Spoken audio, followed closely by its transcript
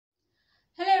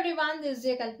everyone, this is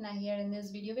Chinnaiah Kalpana here. In this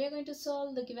video, we are going to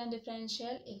solve the given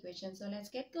differential equation. So let's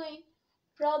get going.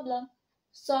 Problem.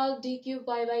 Solve d cube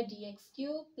y by dx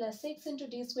cube plus 6 into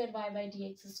d square y by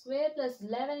dx square plus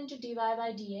 11 into dy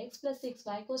by dx plus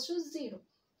 6y equals to 0.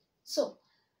 So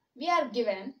we are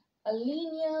given a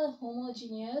linear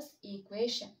homogeneous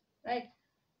equation, right?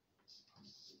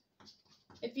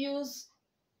 If you use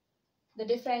the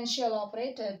differential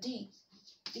operator d,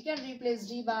 you can replace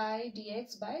d by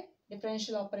dx by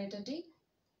differential operator d,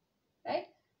 right?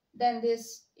 Then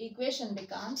this equation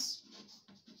becomes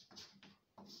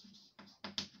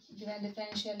given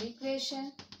differential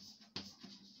equation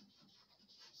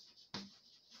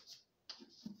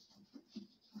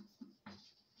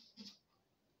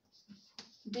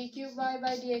d cube y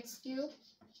by dx cube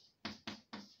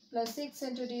plus 6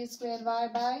 into d square y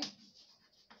by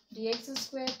dx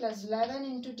square plus 11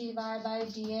 into dy by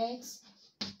dx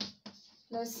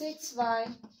plus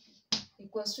 6y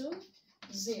equals to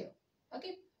 0.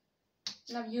 Okay,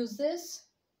 now use this,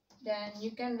 then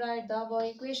you can write the above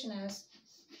equation as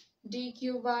d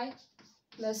cube y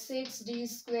plus 6d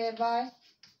square y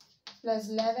plus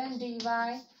 11 dy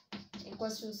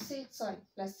equals to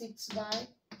 6y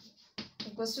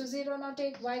equals to 0. Now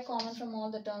take y common from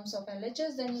all the terms of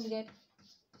LHS, then you will get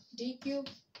d cube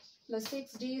plus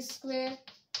 6d square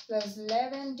plus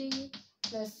 11d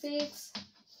plus 6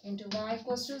 into y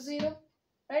equals to 0,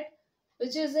 right?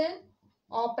 Which is in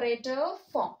operator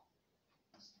form.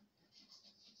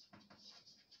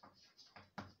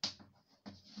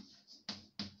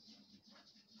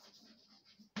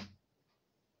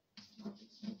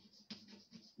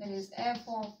 That is f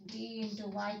of d into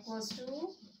y equals to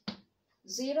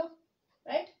 0,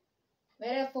 right?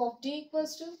 Where f of d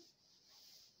equals to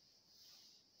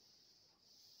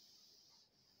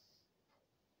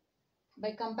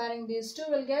by comparing these two,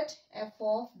 we'll get f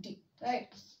of d, right?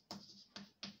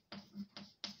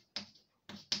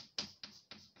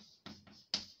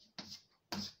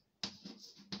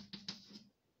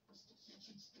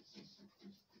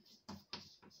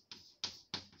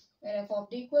 Where f of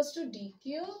d equals to d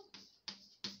cube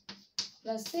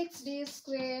plus 6d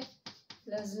square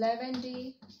plus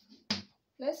 11d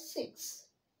plus 6.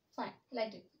 Fine,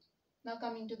 let it. Now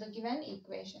coming to the given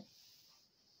equation.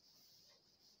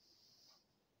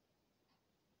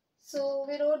 So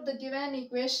we wrote the given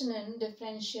equation in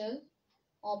differential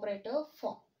operator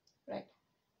form, right?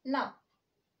 Now,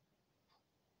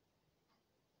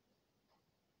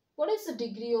 what is the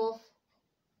degree of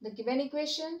the given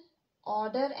equation?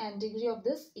 Order and degree of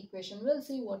this equation. We'll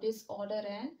see what is order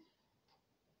and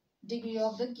degree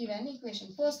of the given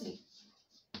equation. Firstly,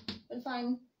 we'll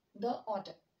find the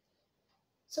order.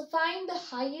 So find the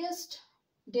highest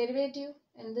derivative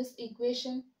in this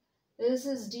equation. This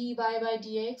is dy by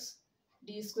dx,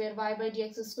 d square y by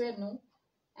dx square, no.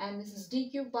 And this is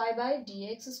d cube y by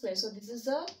dx square. So this is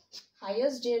the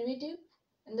highest derivative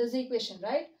in this equation,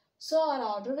 right? So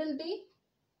our order will be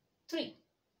 3.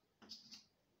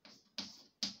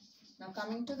 Now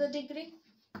coming to the degree.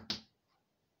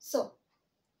 So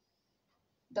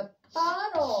the power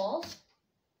of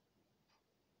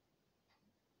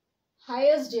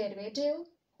highest derivative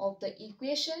of the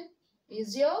equation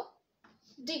is your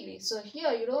degree. So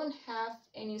here you don't have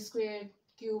any square,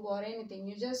 cube or anything.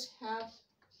 You just have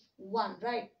 1,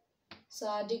 right? So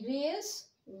our degree is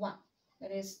 1.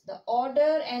 That is the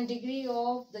order and degree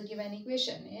of the given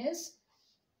equation is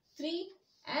 3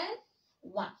 and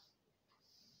 1.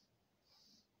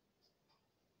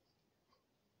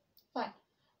 Fine.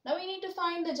 Now we need to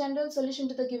find the general solution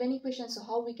to the given equation. So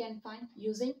how we can find?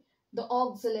 Using the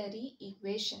auxiliary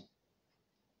equation.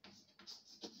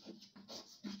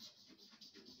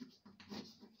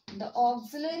 The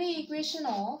auxiliary equation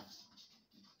of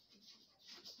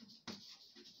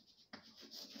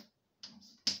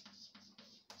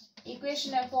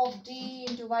equation f of d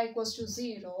into y equals to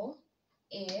 0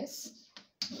 is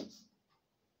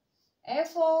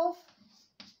f of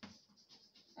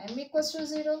m equals to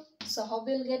 0. So how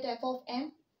we'll get f of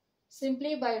m?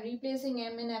 Simply by replacing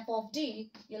m in f of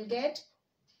d, you'll get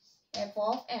f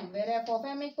of m, where f of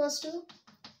m equals to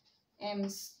m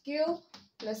cube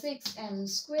plus 6m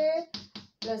square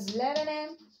plus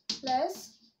 11m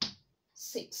plus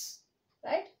 6,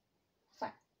 right?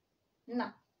 Fine.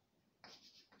 Now,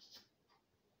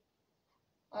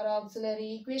 our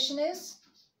auxiliary equation is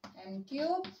m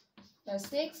cube plus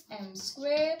 6m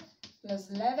square plus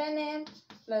 11m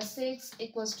plus 6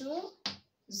 equals to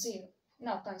 0.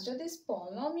 Now consider this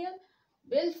polynomial.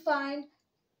 We'll find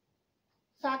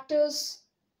factors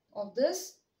of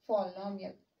this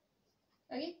polynomial.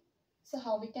 Okay, so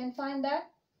how we can find that?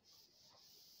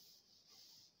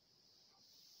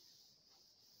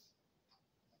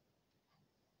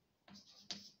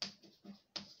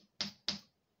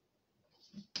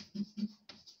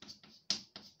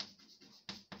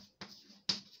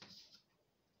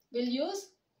 we'll use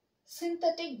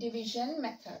synthetic division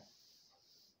method.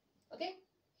 Okay,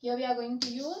 here we are going to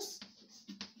use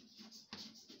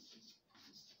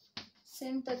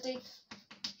synthetic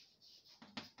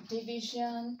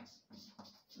division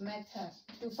method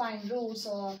to find roots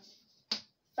or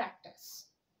factors.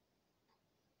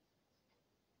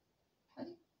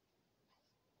 Okay.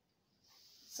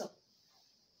 So,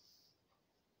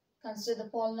 consider the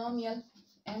polynomial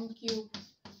m cubed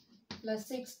plus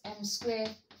 6m squared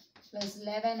plus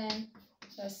 11m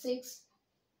plus 6.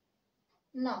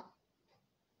 Now,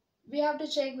 we have to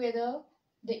check whether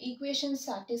the equation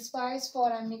satisfies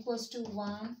for m equals to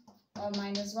 1 or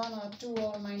minus 1 or 2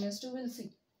 or minus 2. We'll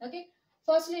see. Okay.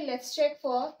 Firstly, let's check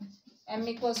for m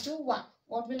equals to 1.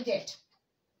 What we'll get?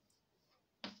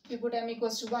 If you put m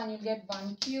equals to 1, you'll get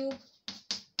 1 cube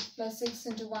plus 6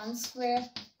 into 1 square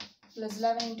plus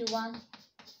 11 into 1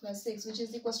 plus 6, which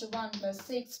is equals to 1 plus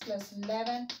 6 plus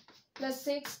 11 plus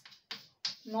 6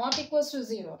 not equals to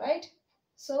 0, right?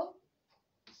 So,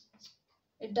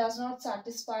 it does not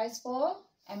satisfy for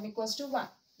m equals to 1.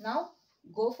 Now,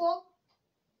 go for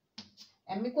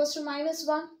m equals to minus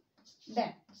 1.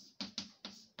 Then,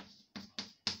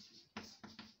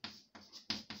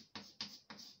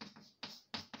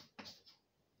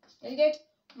 you'll get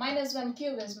minus 1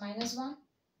 cube is minus 1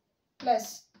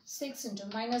 plus 6 into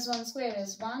minus 1 square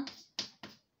is 1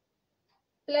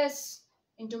 plus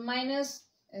into minus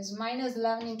is minus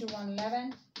 11 into 1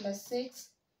 11 plus 6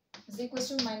 is equals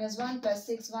to minus 1 plus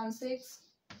 6 1 6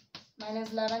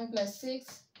 minus 11 plus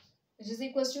 6, which is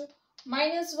equals to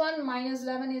minus 1 minus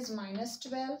 11 is minus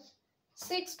 12,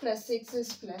 6 plus 6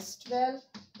 is plus 12,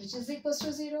 which is equals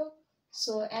to 0.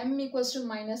 So m equals to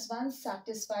minus 1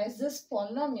 satisfies this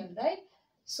polynomial, right?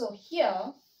 So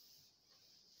here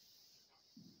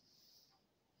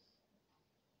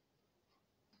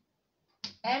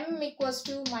m equals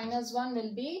to minus 1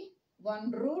 will be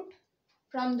one root.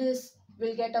 From this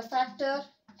we'll get a factor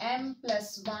m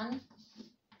plus 1.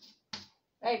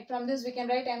 Right, from this we can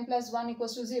write m plus 1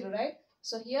 equals to 0, right?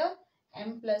 So here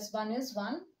m plus 1 is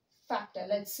one factor.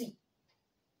 Let's see.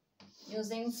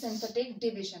 Using synthetic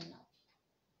division now.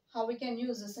 How we can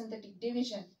use the synthetic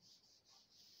division?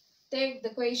 Take the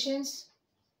quotients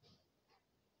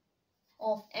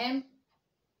of m.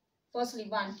 Firstly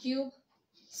 1 cube,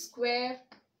 square,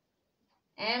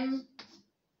 m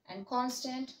and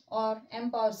constant or m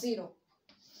power 0.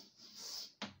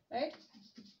 Right?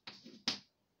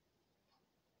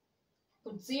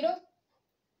 Put 0.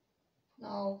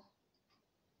 Now,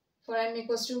 for m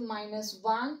equals to minus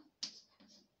 1,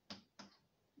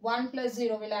 1 plus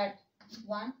 0 will add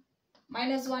 1.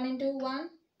 Minus 1 into 1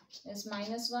 is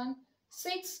minus 1.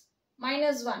 6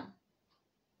 minus 1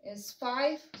 is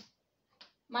 5.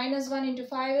 Minus 1 into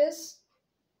 5 is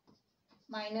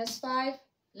minus 5.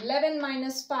 11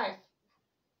 minus 5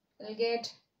 will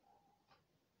get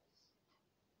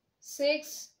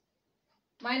 6.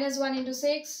 Minus 1 into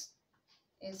 6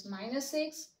 is minus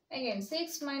 6. Again,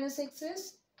 6 minus 6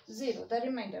 is 0, the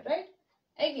remainder, right?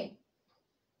 Again,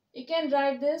 you can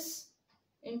write this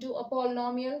into a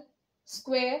polynomial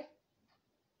square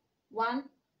 1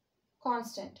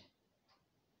 constant,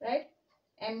 right?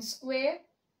 M square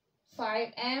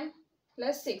 5m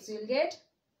plus 6. You will get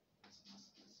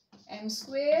m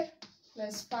square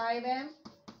plus 5m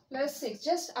plus 6.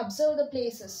 Just observe the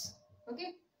places,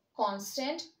 okay?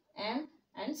 Constant, m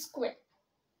and square.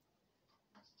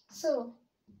 So,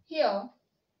 here,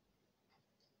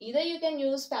 either you can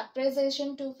use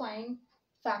factorization to find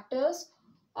factors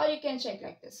or you can check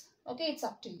like this. Okay, it's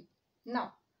up to you.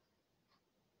 Now,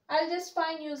 I'll just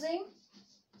find using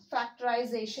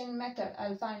factorization method.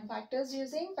 I'll find factors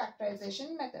using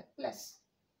factorization method. Plus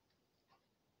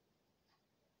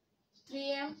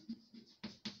 3m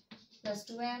plus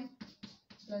 2m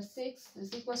plus 6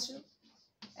 is equals to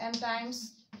m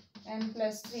times m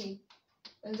plus 3.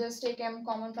 We'll just take m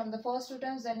common from the first two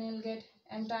terms, then you'll get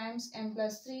m times m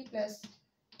plus 3 plus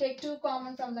take 2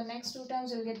 common from the next two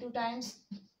terms, you'll get 2 times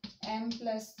m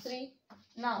plus 3.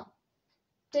 Now,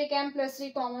 take m plus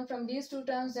 3 common from these two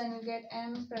terms, then you'll get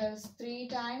m plus 3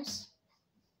 times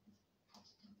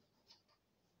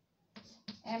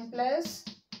m plus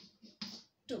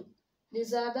 2.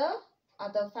 These are the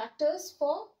other factors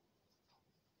for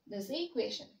this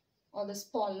equation or this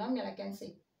polynomial, I can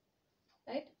say,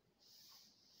 right?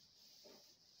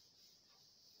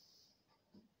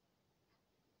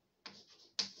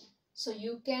 So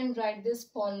you can write this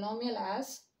polynomial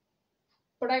as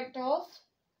product of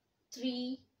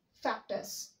 3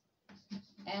 factors.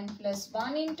 M plus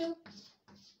 1 into,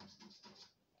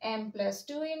 M plus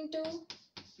 2 into,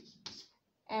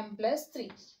 M plus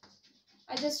 3.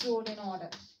 I just wrote in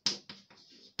order.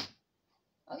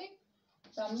 Okay,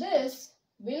 from this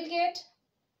we'll get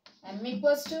m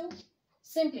equals to,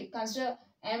 simply consider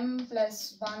m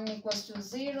plus 1 equals to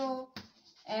 0,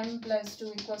 m plus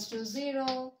 2 equals to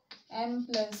 0, m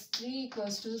plus 3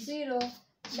 equals to 0.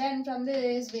 Then from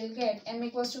this we'll get m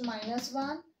equals to minus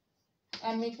 1,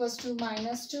 m equals to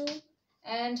minus 2,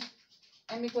 and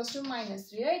m equals to minus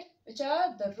 3, right? Which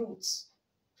are the roots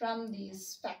from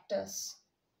these factors.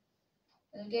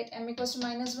 We'll get m equals to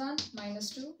minus 1, minus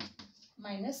 2,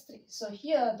 minus 3. So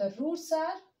here the roots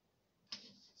are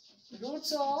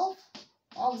roots of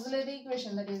auxiliary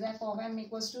equation, that is f of m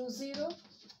equals to 0,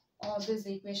 or this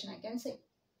equation I can say.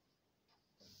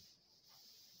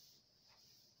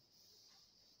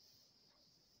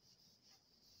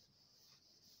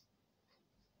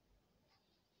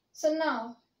 So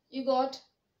now you got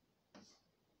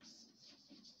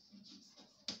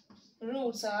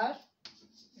roots are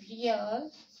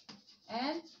real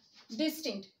and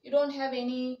distinct. You don't have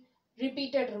any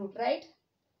repeated root, right?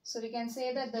 So we can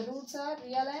say that the roots are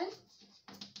real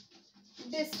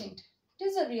and distinct. It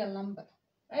is a real number,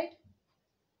 right?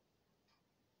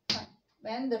 Fine.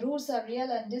 When the roots are real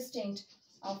and distinct,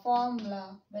 our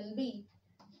formula will be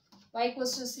y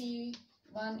equals to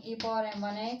c1 e power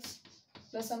m1x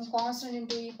plus some constant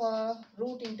into e power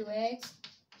root into x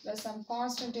plus some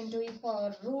constant into e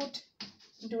power root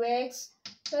into x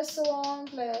plus so on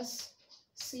plus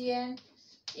cn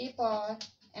e power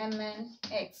mn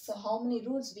x. So how many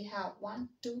roots we have? 1,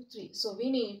 2, 3. So we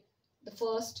need the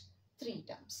first 3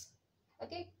 terms.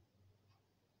 Okay.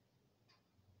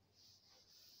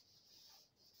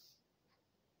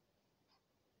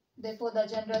 Therefore the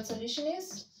general solution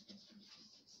is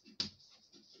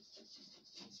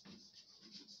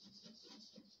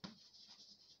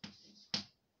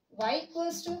y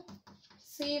equals to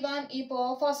c1 e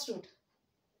power first root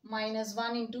minus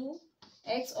 1 into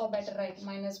x, or better write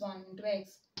minus 1 into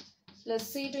x,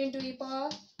 plus c2 into e power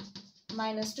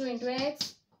minus 2 into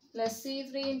x plus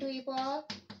c3 into e power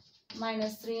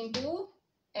minus 3 into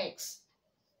x.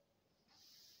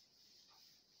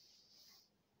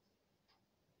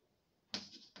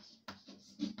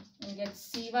 We get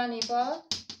c1 e power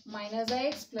minus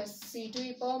x plus c2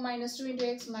 e power minus 2 into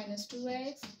x minus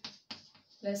 2x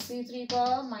plus c3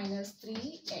 power minus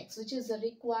 3x, which is the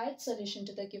required solution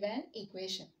to the given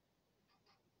equation.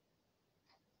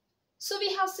 So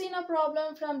we have seen a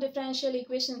problem from differential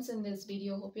equations in this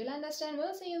video. Hope you'll understand.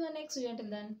 We'll see you in the next video. Until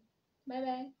then, bye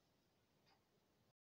bye.